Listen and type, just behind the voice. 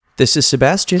This is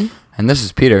Sebastian, And this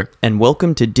is Peter. and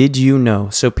welcome to Did You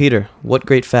Know? So, Peter, what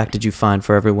great fact did you find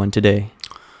for everyone today?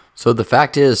 So the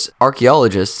fact is,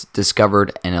 archaeologists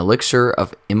discovered an elixir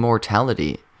of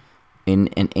immortality in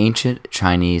an ancient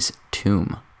Chinese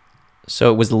tomb.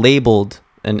 So, it was labeled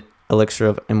an elixir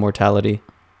of immortality.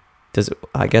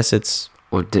 I guess it's...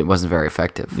 Well, it wasn't very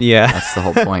effective. Yeah. That's the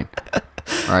whole point.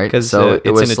 Right? 'Cause, So it's it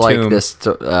in was a like tomb. this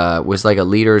was like a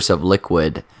liters of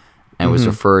liquid, and was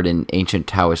referred in ancient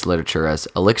Taoist literature as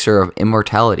elixir of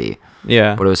immortality.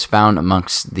 Yeah. But it was found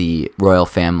amongst the royal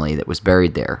family that was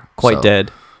buried there. Quite So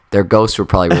dead. Their ghosts were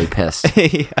probably really pissed.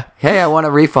 Yeah. Hey, I want a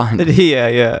refund.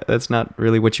 Yeah. That's not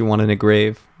really what you want in a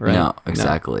grave, right? No,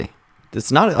 exactly.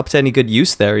 It's not up to any good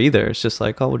use there either. It's just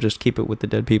like, oh, we'll just keep it with the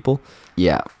dead people.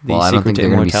 Yeah. The Well, I don't secret think to they're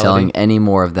going to be immortality. selling any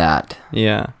more of that.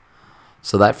 Yeah.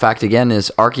 So that fact again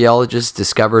is archaeologists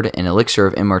discovered an elixir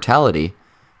of immortality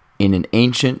in an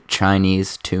ancient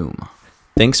Chinese tomb.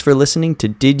 Thanks for listening to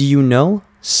Did You Know?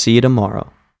 See you tomorrow.